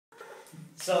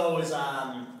So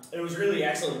it was really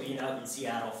excellent being out in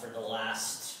Seattle for the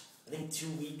last, I think, 2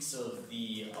 weeks of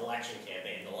the election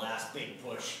campaign, the last big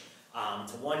push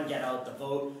to one, get out the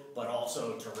vote, but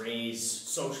also to raise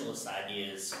socialist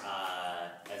ideas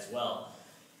as well.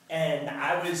 And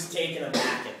I was taken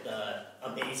aback at the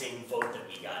amazing vote that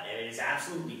we got, and it is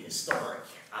absolutely historic.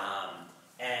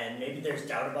 And maybe there's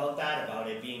doubt about that, about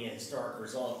it being a historic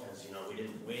result, because, you know, we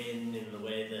didn't win in the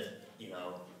way that, you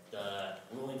know, the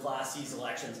ruling class sees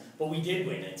elections, but we did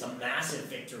win. It's a massive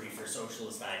victory for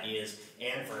socialist ideas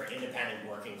and for independent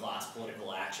working class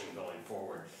political action going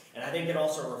forward. And I think it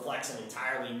also reflects an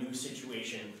entirely new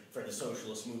situation for the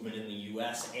socialist movement in the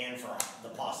US and for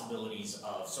the possibilities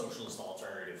of socialist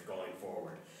alternative going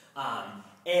forward.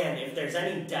 And if there's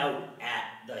any doubt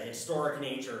at the historic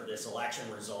nature of this election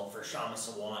result for Kshama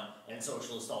Sawant and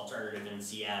Socialist Alternative in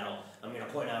Seattle, I'm going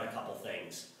to point out a couple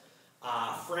things.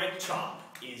 Frank Chopp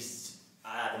is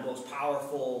the most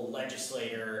powerful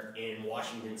legislator in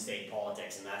Washington state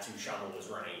politics, and that's who Kshama was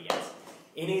running against.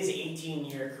 In his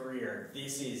 18-year career,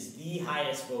 this is the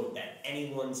highest vote that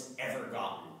anyone's ever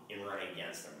gotten in running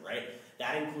against him, right?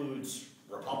 That includes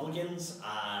Republicans,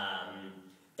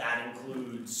 that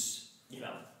includes, you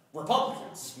know,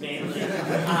 Republicans, mainly.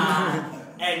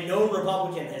 And no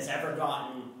Republican has ever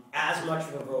gotten as much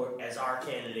of a vote as our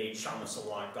candidate Kshama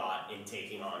Sawant got in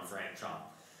taking on Frank Chopp.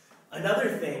 Another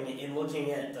thing, in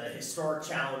looking at the historic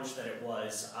challenge that it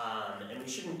was, and we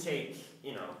shouldn't take,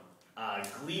 you know,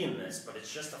 glee in this, but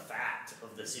it's just a fact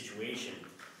of the situation,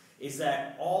 is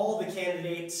that all the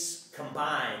candidates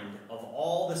combined of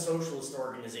all the socialist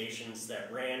organizations that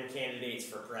ran candidates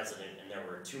for president, and there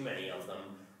were too many of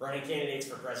them running candidates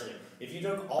for president, if you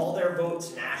took all their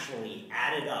votes nationally,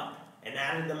 added up, and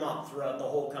added them up throughout the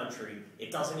whole country,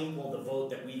 it doesn't equal the vote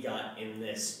that we got in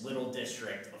this little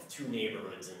district of 2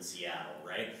 neighborhoods in Seattle,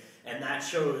 right? And that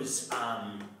shows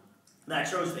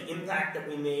the impact that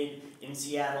we made in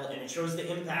Seattle, and it shows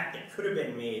the impact that could have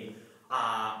been made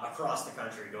across the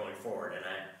country going forward. And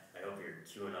I hope you're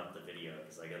queuing up the video,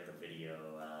 because I got the video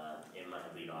in my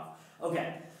lead off.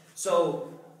 Okay,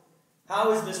 so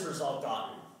how is this result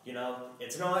gotten? You know,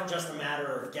 it's not just a matter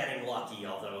of getting lucky,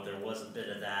 although there was a bit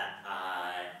of that,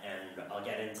 and I'll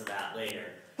get into that later.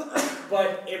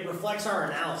 But it reflects our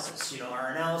analysis. You know, our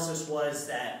analysis was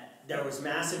that there was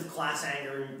massive class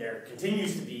anger, and there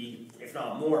continues to be, if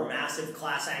not more, massive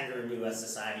class anger in U.S.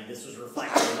 society. This was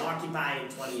reflected in Occupy in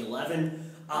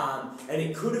 2011, and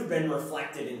it could have been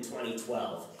reflected in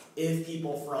 2012 if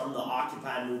people from the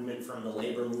Occupy movement, from the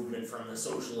labor movement, from the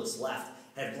socialist left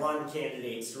had run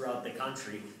candidates throughout the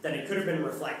country, then it could have been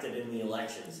reflected in the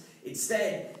elections.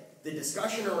 Instead, the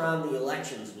discussion around the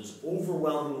elections was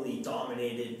overwhelmingly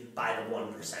dominated by the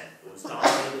 1%. It was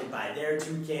dominated by their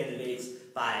 2 candidates,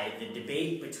 by the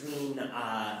debate between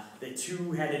the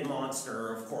 2-headed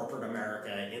monster of corporate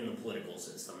America in the political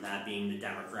system, that being the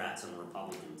Democrats and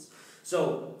Republicans.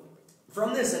 So,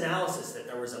 from this analysis that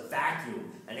there was a vacuum,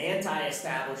 an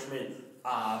anti-establishment,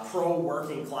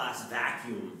 pro-working class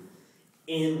vacuum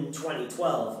in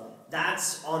 2012,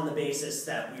 that's on the basis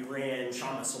that we ran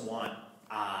Kshama Sawant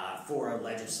for a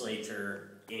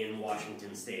legislator in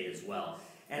Washington state as well.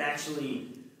 And actually,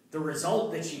 the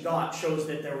result that she got shows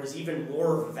that there was even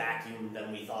more of a vacuum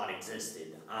than we thought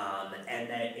existed. And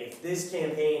that if this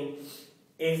campaign,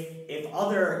 if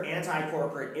other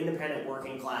anti-corporate, independent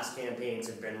working class campaigns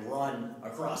have been run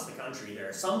across the country, there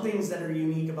are some things that are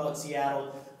unique about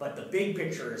Seattle, but the big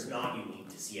picture is not unique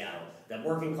to Seattle. That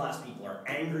working class people are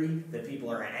angry, that people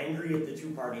are angry at the 2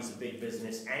 parties of big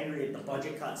business, angry at the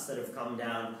budget cuts that have come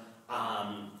down,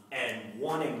 and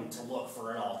wanting to look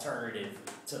for an alternative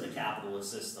to the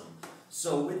capitalist system.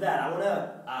 So with that, I want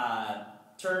to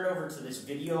turn it over to this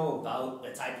video about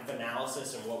the type of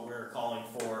analysis and what we were calling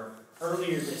for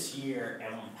earlier this year,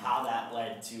 and how that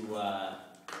led to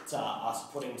us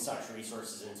putting such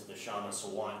resources into the Kshama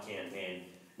Sawant campaign.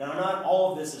 Now, not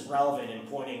all of this is relevant in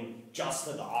pointing just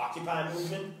to the Occupy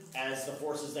movement as the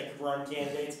forces that could run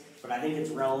candidates, but I think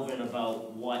it's relevant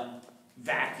about what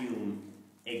vacuum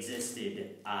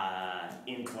existed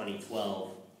in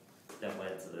 2012 that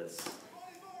led to this.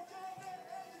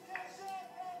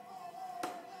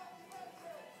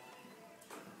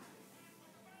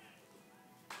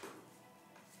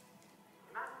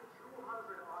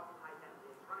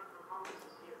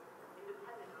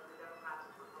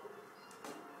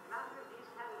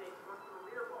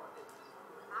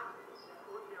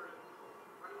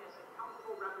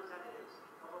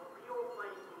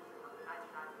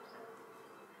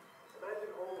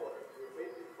 Imagine homeowners who are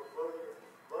facing foreclosure,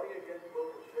 running against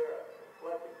local sheriffs,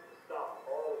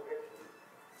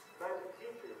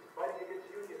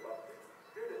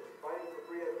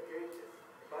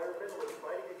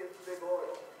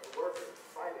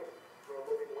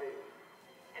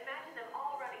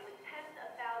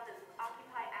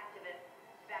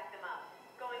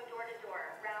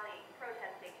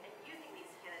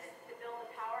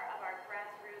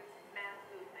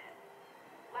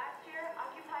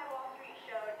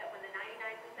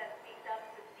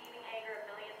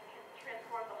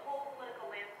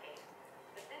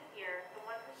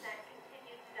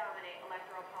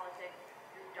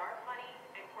 dark money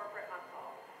and corporate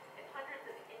muscle. If hundreds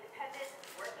of independent,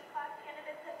 working class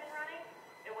candidates had been running,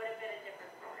 it would have been a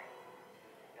different story.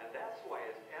 And that's why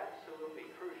it's absolutely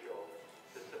crucial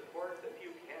to support the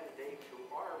few candidates who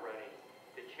are running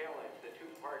to challenge the two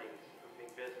parties of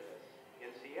big business.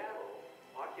 In Seattle,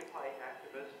 Occupy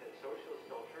activist and Socialist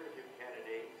Alternative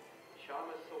candidate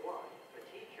Kshama Sawant, a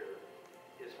teacher,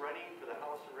 is running for the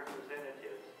House of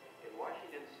Representatives in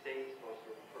Washington State's most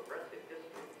progressive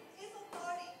district. If a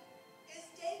party is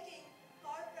taking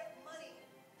corporate money,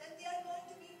 then they are going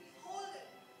to be beholden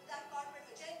to that corporate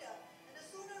agenda. And the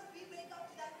sooner we wake up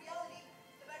to that reality,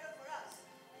 the better for us.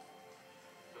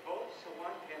 The Vote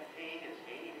Sawant campaign is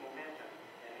gaining momentum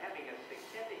and having a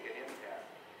significant impact.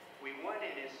 We won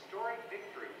an historic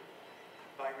victory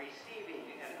by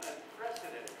receiving an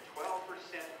unprecedented 12%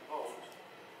 vote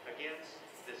against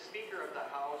the Speaker of the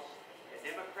House and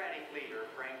Democratic leader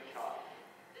Frank Chopp.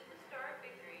 This historic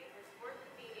victory has forced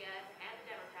the media and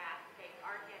the Democrats to take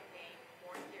our campaign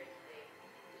more seriously.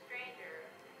 The Stranger,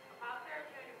 a popular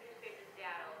alternative newspaper in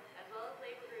Seattle, as well as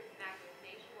labor groups and activists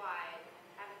nationwide,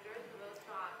 have endorsed the Vote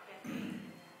Sawant campaign.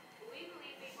 But we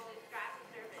believe we've only scratched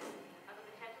the surface of the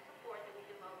potential support that we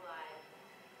can mobilize.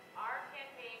 Our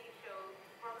campaign can show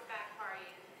corporate-backed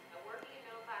parties and working and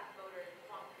middle-class voters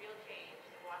want real change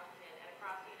in Washington and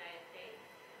across the United States.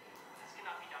 This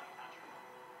cannot be done without turnout.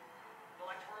 The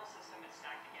electoral system is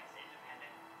stacked against independent,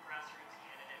 grassroots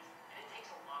candidates, and it takes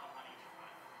a lot of money to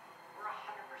run. We're a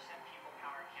 100%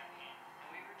 people-powered campaign, and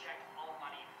we reject all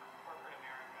money from corporate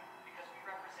America because we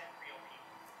represent real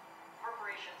people.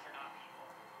 Corporations are not people.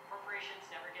 Corporations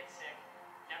never get sick,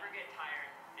 never get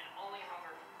tired, and only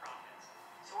hunger for profits.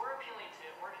 So we're appealing to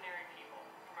ordinary people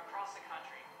from across the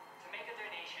country to make a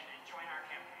donation and join our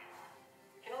campaign.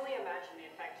 You can only imagine the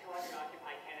effect 200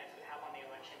 Occupy candidates would have on the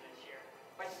election this year.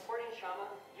 By supporting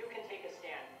Kshama, you can take a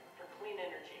stand for clean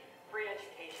energy, free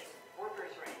education,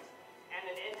 workers' rights, and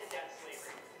an end to debt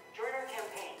slavery. Join our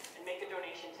campaign and make a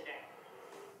donation today.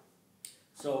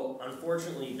 So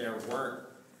unfortunately, there weren't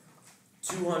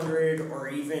 200 or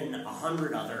even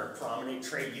 100 other prominent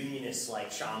trade unionists like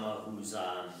Kshama, who's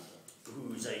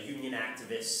a union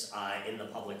activist in the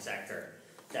public sector,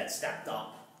 that stepped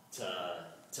up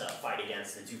to fight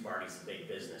against the two parties of big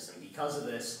business. And because of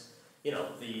this, you know,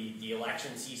 the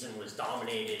election season was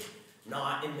dominated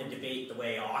not in the debate the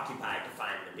way Occupy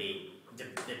defined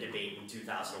the debate in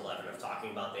 2011 of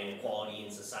talking about the inequality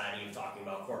in society, of talking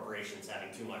about corporations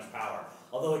having too much power.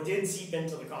 Although it did seep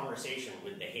into the conversation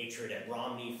with the hatred at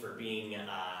Romney for being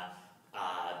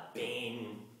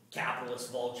Bain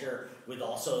capitalist vulture, with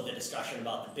also the discussion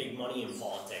about the big money in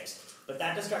politics. But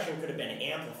that discussion could have been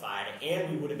amplified, and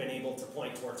we would have been able to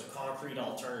point towards a concrete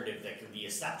alternative that could be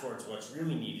a step towards what's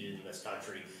really needed in this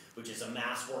country, which is a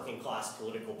mass working class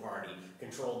political party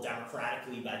controlled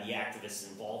democratically by the activists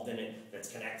involved in it,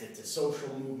 that's connected to social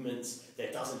movements,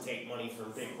 that doesn't take money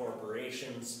from big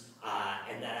corporations,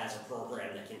 and that has a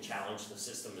program that can challenge the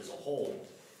system as a whole.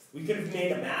 We could have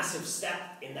made a massive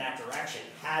step in that direction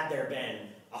had there been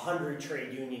 100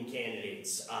 trade union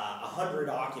candidates, 100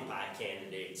 Occupy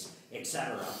candidates,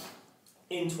 etc.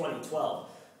 in 2012.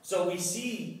 So we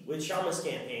see with Kshama's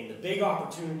campaign the big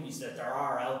opportunities that there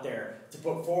are out there to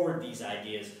put forward these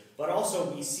ideas, but also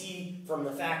we see from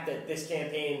the fact that this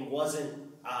campaign wasn't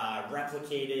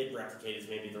replicated is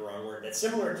maybe the wrong word, that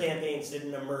similar campaigns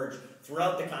didn't emerge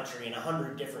throughout the country in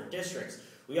 100 different districts.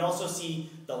 We also see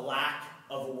the lack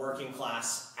of a working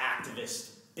class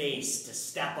activist base to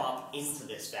step up into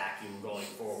this vacuum going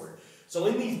forward. So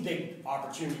in these big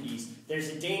opportunities, there's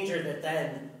a danger that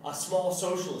then a small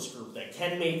socialist group that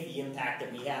can make the impact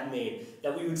that we have made,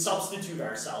 that we would substitute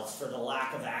ourselves for the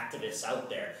lack of activists out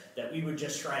there, that we would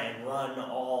just try and run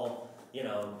all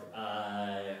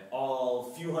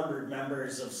few hundred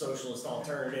members of Socialist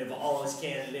Alternative, all as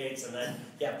candidates, and then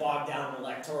get bogged down in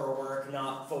electoral work,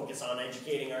 not focus on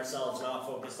educating ourselves, not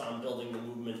focused on building the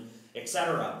movement,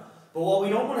 etc. But while we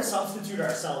don't want to substitute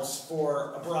ourselves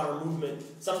for a broader movement,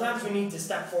 sometimes we need to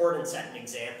step forward and set an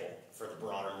example for the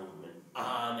broader movement.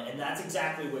 And that's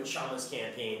exactly what Kshama's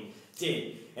campaign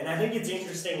did. And I think it's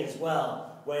interesting as well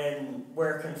when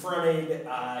we're confronted,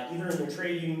 either in the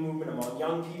trade union movement among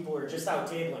young people or just out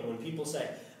tabling, when people say,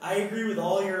 I agree with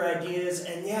all your ideas,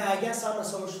 and yeah, I guess I'm a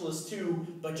socialist too,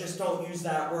 but just don't use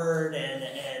that word,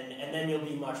 and then you'll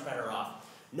be much better off.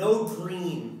 No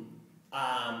green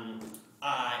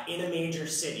in a major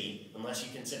city, unless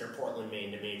you consider Portland,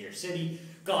 Maine a major city,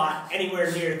 got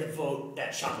anywhere near the vote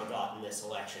that Kshama got in this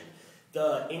election.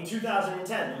 In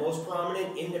 2010, the most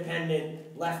prominent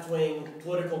independent left-wing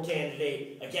political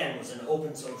candidate, again, was an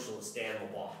open socialist, Dan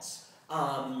LaBasse.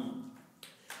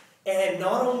 And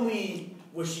not only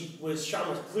Kshama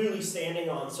was clearly standing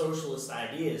on socialist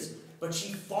ideas, but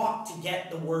she fought to get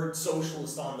the word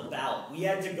socialist on the ballot. We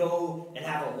had to go and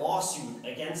have a lawsuit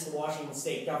against the Washington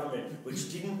state government,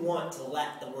 which didn't want to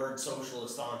let the word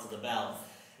socialist onto the ballot.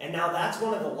 And now that's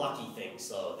one of the lucky things,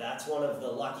 though. That's one of the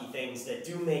lucky things that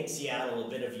do make Seattle a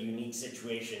bit of a unique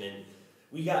situation. And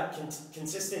we got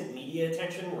consistent media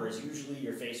attention, whereas usually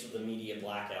you're faced with a media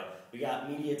blackout. We got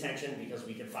media attention because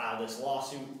we could file this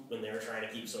lawsuit when they were trying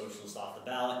to keep socialists off the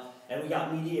ballot. And we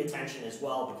got media attention as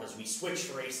well because we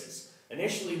switched races.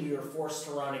 Initially, we were forced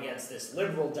to run against this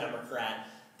liberal Democrat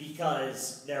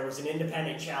because there was an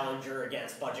independent challenger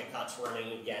against budget cuts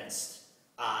running against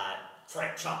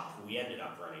Frank Chopp, who we ended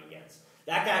up running against.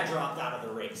 That guy dropped out of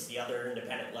the race. The other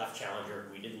independent left challenger,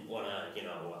 we didn't want to,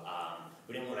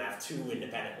 we didn't want to have two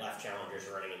independent left challengers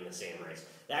running in the same race.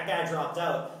 That guy dropped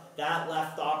out. That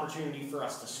left the opportunity for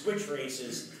us to switch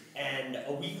races, and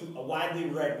a widely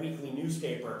read weekly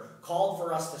newspaper called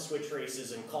for us to switch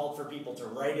races and called for people to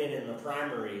write in the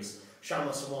primaries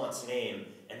Kshama Sawant's name.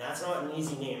 And that's not an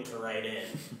easy name to write in.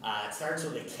 It starts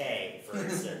with a K, for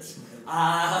instance.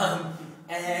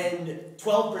 And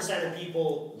 12% of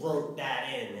people wrote that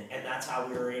in, and that's how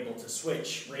we were able to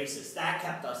switch races. That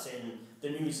kept us in the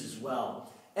news as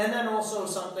well. And then also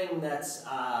something that's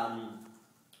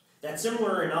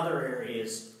similar in other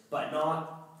areas, but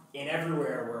not in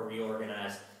everywhere where we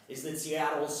organize, is that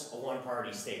Seattle's a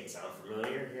one-party state. Sound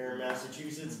familiar here in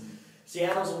Massachusetts?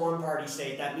 Seattle's a one-party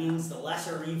state. That means the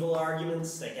lesser evil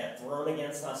arguments that get thrown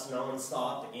against us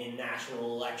non-stop in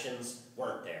national elections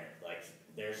weren't there. Like,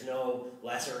 there's no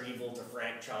lesser evil to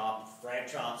Frank Chopp. Frank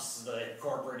Chopp's the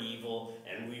corporate evil,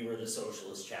 and we were the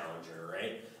socialist challenger,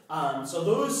 right? So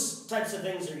those types of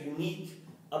things are unique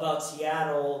about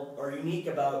Seattle, or unique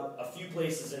about a few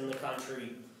places in the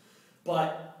country,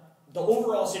 but the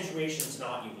overall situation is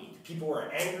not unique. People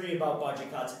were angry about budget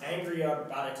cuts, angry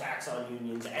about attacks on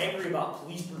unions, angry about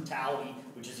police brutality,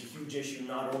 which is a huge issue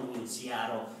not only in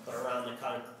Seattle, but around the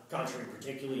country,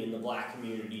 particularly in the black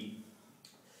community.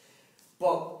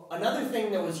 But another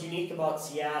thing that was unique about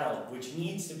Seattle, which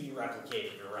needs to be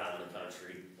replicated around the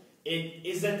country,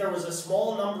 is that there was a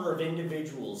small number of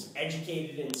individuals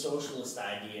educated in socialist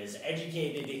ideas,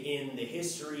 educated in the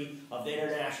history of the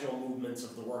international movements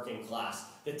of the working class,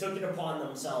 that took it upon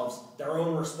themselves their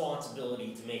own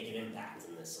responsibility to make an impact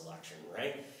in this election,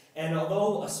 right? And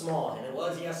although a small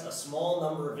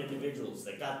number of individuals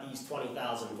that got these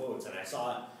 20,000 votes, and I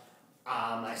saw it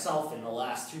myself in the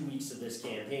last 2 weeks of this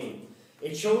campaign,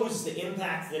 it shows the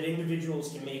impact that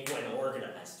individuals can make when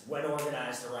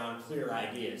organized around clear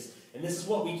ideas. And this is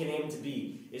what we can aim to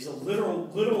be, is a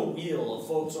literal wheel of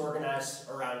folks organized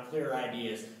around clear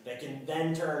ideas that can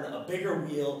then turn a bigger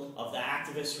wheel of the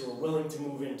activists who are willing to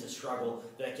move into struggle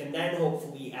that can then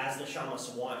hopefully, as the Kshama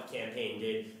Sawant campaign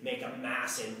did, make a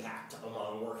mass impact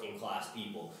among working class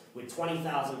people. With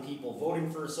 20,000 people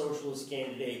voting for a socialist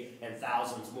candidate and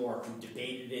thousands more who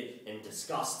debated it and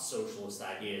discussed socialist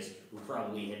ideas, who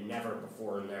probably had never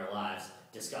before in their lives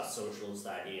discussed socialist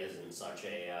ideas in such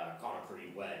a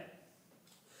concrete way.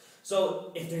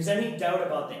 So if there's any doubt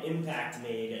about the impact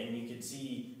made, and you can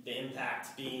see the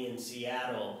impact being in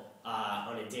Seattle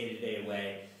on a day-to-day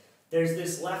way, there's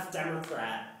this left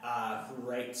Democrat who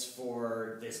writes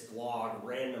for this blog,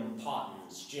 Random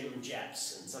Pottins, Jim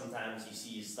Jeffs, and sometimes you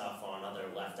see his stuff on other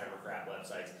left Democrat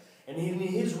websites. And in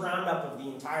his roundup of the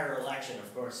entire election,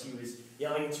 of course, he was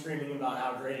yelling and screaming about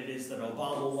how great it is that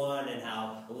Obama won and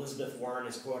how Elizabeth Warren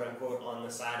is quote-unquote on the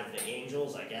side of the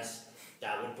angels. I guess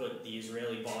that would put the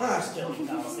Israeli bombers killing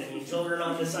Palestinian children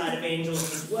on the side of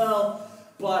angels as well.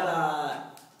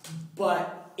 But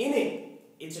in it,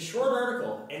 it's a short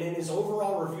article, and in his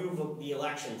overall review of the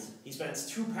elections, he spends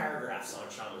 2 paragraphs on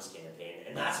Kshama's campaign,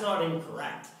 and that's not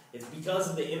incorrect. It's because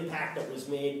of the impact that was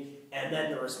made, and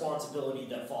then the responsibility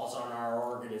that falls on our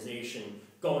organization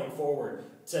going forward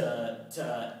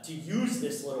to use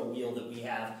this little wheel that we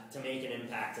have to make an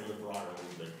impact in the broader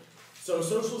movement. So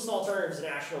Socialist Alternative's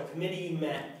National Committee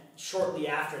met shortly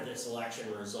after this election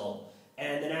result,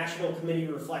 and the National Committee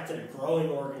reflected a growing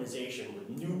organization with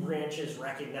new branches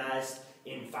recognized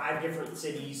in 5 different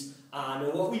cities.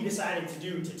 And what we decided to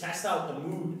do to test out the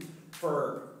mood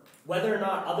for whether or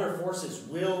not other forces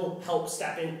will help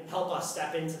us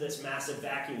step into this massive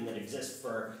vacuum that exists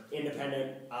for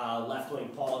independent left-wing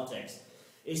politics,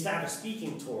 is to have a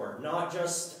speaking tour, not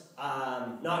just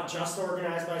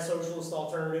organized by Socialist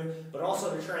Alternative, but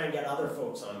also to try and get other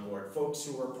folks on board, folks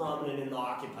who are prominent in the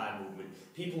Occupy movement,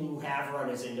 people who have run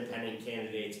as independent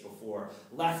candidates before,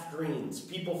 left Greens,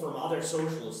 people from other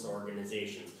socialist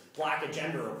organizations, Black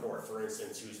Agenda Report, for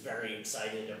instance, who's very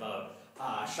excited about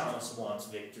Kshama Sawant's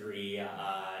victory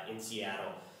in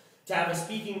Seattle. To have a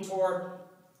speaking tour,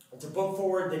 to put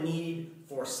forward the need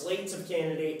for slates of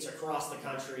candidates across the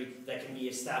country that can be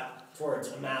a step towards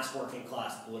a mass working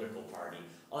class political party.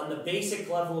 On the basic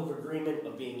level of agreement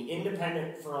of being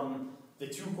independent from the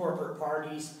two corporate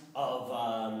parties, of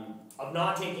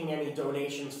not taking any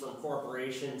donations from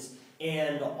corporations,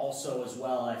 and also as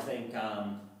well, I think,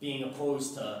 being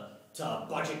opposed to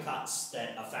budget cuts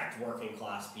that affect working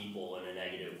class people in a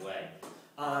negative way.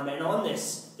 And on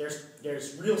this,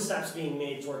 there's real steps being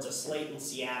made towards a slate in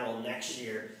Seattle next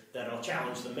year that'll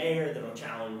challenge the mayor, that'll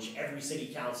challenge every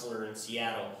city councilor in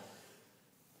Seattle.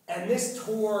 And this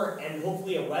tour, and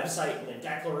hopefully a website and a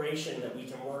declaration that we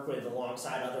can work with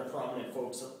alongside other prominent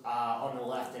folks on the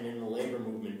left and in the labor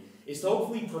movement, is to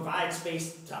hopefully provide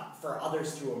space for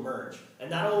others to emerge.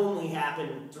 And that'll only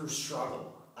happen through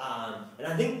struggle. And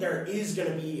I think there is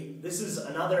going to be, this is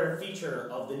another feature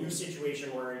of the new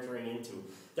situation we're entering into.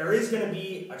 There is going to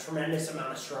be a tremendous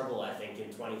amount of struggle, I think, in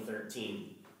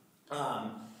 2013.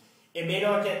 It may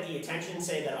not get the attention,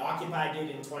 say, that Occupy did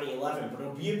in 2011, but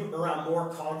it'll be around more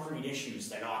concrete issues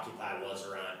than Occupy was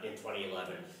around in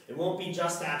 2011. It won't be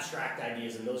just abstract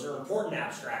ideas, and those are important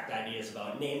abstract ideas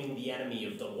about naming the enemy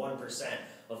of the 1%,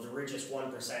 of the richest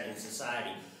 1% in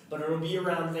society. But it'll be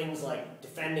around things like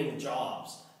defending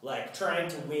jobs, like trying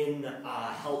to win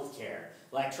health care,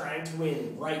 like trying to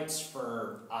win rights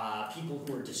for people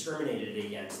who are discriminated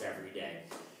against every day.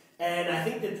 And I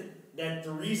think that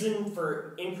the reason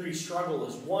for increased struggle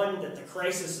is, one, that the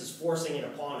crisis is forcing it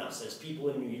upon us, as people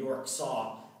in New York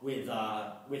saw with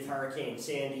Hurricane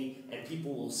Sandy, and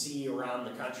people will see around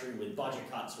the country with budget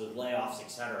cuts, with layoffs,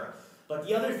 etc. But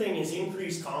the other thing is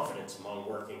increased confidence among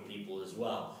working people as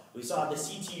well. We saw the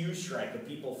CTU strike of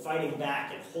people fighting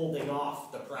back and holding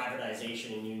off the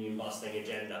privatization and union busting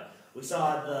agenda. We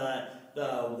saw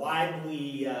the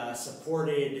widely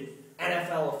supported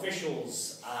NFL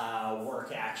officials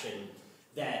work action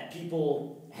that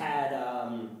people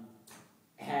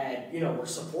were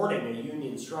supporting a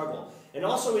union struggle. And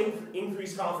also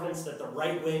increased confidence that the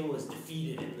right wing was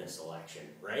defeated in this election,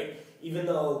 right? Even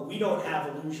though we don't have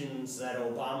illusions that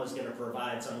Obama's going to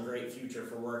provide some great future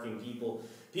for working people,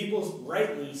 people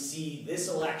rightly see this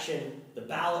election, the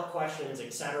ballot questions,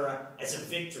 etc., as a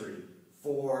victory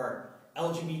for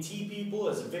LGBT people,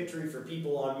 as a victory for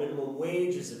people on minimum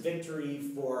wage, as a victory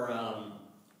for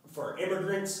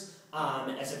immigrants,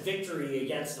 as a victory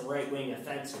against the right-wing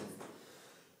offensive.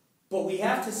 But we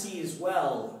have to see as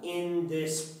well, in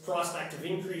this prospect of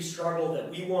increased struggle,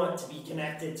 that we want to be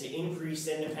connected to increased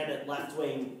independent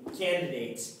left-wing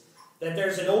candidates, that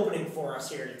there's an opening for us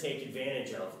here to take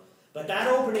advantage of. But that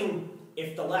opening,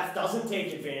 if the left doesn't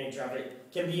take advantage of it,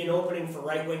 can be an opening for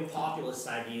right-wing populist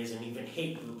ideas and even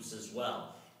hate groups as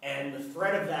well. And the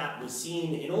threat of that was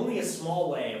seen in only a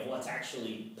small way of what's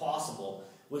actually possible,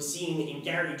 was seen in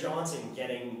Gary Johnson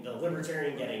the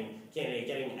libertarian candidate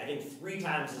getting, I think, 3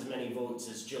 times as many votes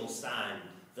as Jill Stein,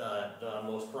 the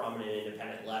most prominent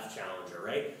independent left challenger,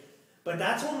 right? But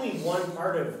that's only one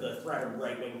part of the threat of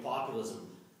right-wing populism.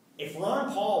 If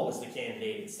Ron Paul was the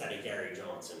candidate instead of Gary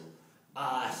Johnson,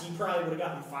 he probably would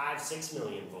have gotten 5-6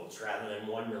 million votes rather than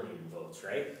 1 million votes,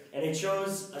 right? And it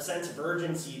shows a sense of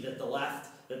urgency that the left,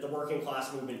 that the working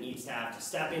class movement needs to have to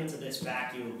step into this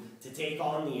vacuum, to take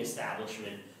on the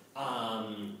establishment.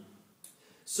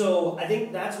 So I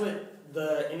think that's what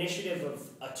the initiative of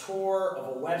a tour,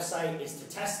 of a website, is to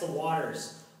test the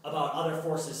waters about other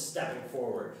forces stepping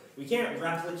forward. We can't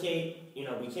replicate,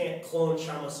 we can't clone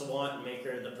Kshama Sawant and make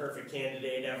her the perfect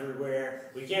candidate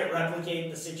everywhere. We can't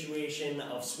replicate the situation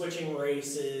of switching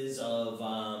races, of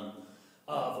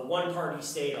a one-party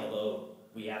state, although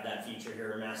we have that feature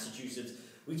here in Massachusetts.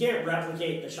 We can't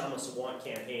replicate the Kshama Sawant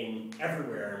campaign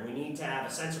everywhere, and we need to have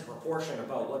a sense of proportion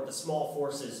about what the small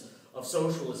forces of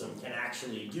socialism can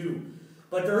actually do.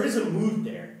 But there is a mood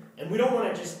there, and we don't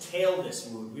want to just tail this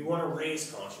mood. We want to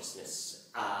raise consciousness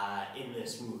in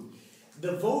this mood.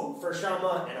 The vote for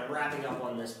Kshama, and I'm wrapping up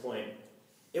on this point,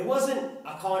 it wasn't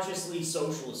a consciously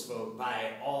socialist vote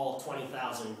by all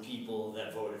 20,000 people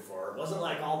that voted for her. It wasn't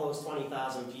like all those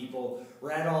 20,000 people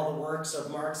read all the works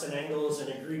of Marx and Engels and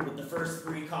agreed with the first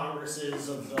 3 congresses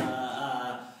of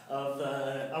the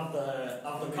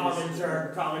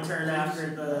Comintern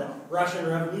after the Russian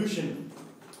Revolution.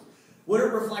 What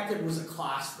it reflected was a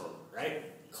class vote,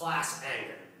 right? Class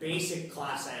anger, basic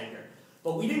class anger.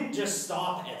 But we didn't just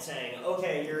stop at saying,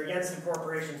 okay, you're against the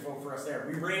corporations, vote for us there.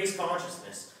 We raised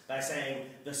consciousness by saying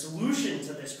the solution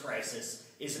to this crisis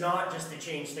is not just to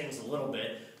change things a little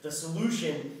bit. The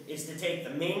solution is to take the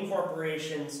main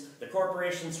corporations, the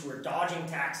corporations who are dodging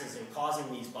taxes and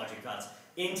causing these budget cuts,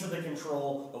 into the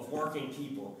control of working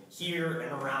people here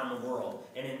and around the world.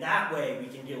 And in that way, we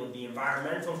can deal with the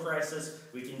environmental crisis,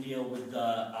 we can deal with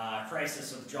the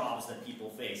crisis of jobs that people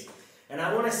face. And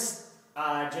I want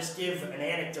to just give an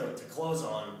anecdote to close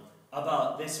on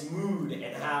about this mood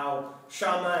and how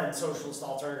Kshama and Socialist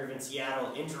Alternative in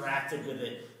Seattle interacted with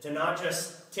it to not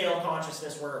just tail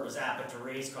consciousness where it was at, but to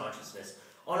raise consciousness.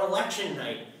 On election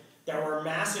night, there were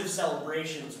massive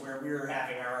celebrations where we were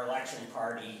having our election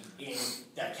party in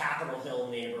the Capitol Hill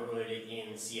neighborhood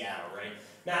in Seattle, right?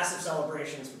 Massive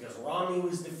celebrations because Romney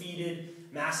was defeated,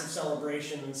 massive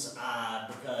celebrations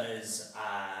because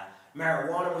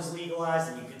marijuana was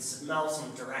legalized and you could smell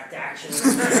some direct action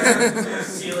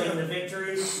sealing the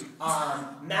victory.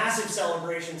 Massive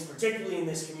celebrations, particularly in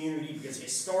this community, because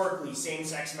historically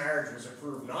same-sex marriage was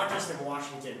approved not just in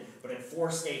Washington, but in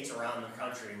 4 states around the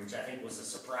country, which I think was a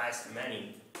surprise to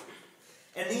many.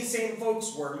 And these same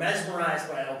folks were mesmerized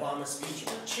by Obama's speech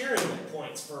and were cheering at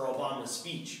points for Obama's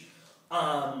speech.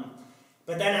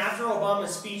 But then after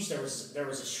Obama's speech, there was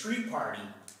a street party,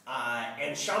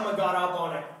 and Kshama got up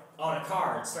on a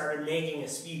car and started making a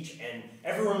speech, and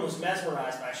everyone was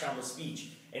mesmerized by Kshama's speech.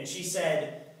 And she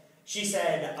said,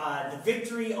 the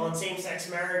victory on same-sex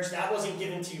marriage, that wasn't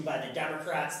given to you by the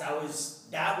Democrats, that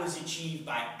was achieved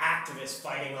by activists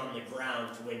fighting on the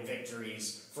ground to win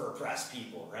victories for oppressed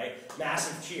people, right?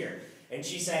 Massive cheer. And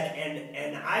she said,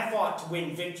 and I fought to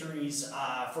win victories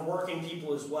for working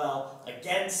people as well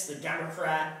against the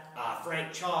Democrat,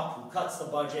 Frank Chopp, who cuts the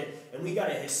budget, and we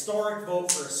got a historic vote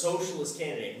for a socialist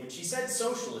candidate. When she said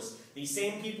socialist, these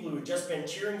same people who had just been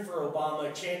cheering for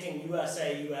Obama, chanting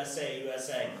USA, USA,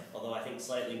 USA, although I think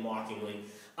slightly mockingly,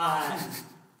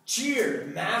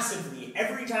 cheered massively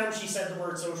every time she said the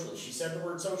word socialist. She said the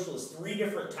word socialist 3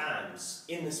 different times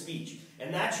in the speech.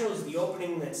 And that shows the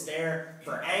opening that's there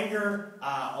for anger,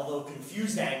 although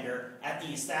confused anger, at the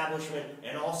establishment,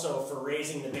 and also for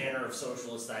raising the banner of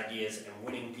socialist ideas and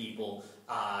winning people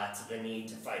to the need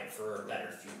to fight for a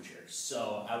better future.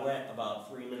 So I went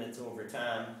about 3 minutes over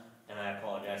time, and I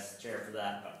apologize to the chair for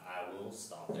that, but I will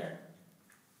stop there.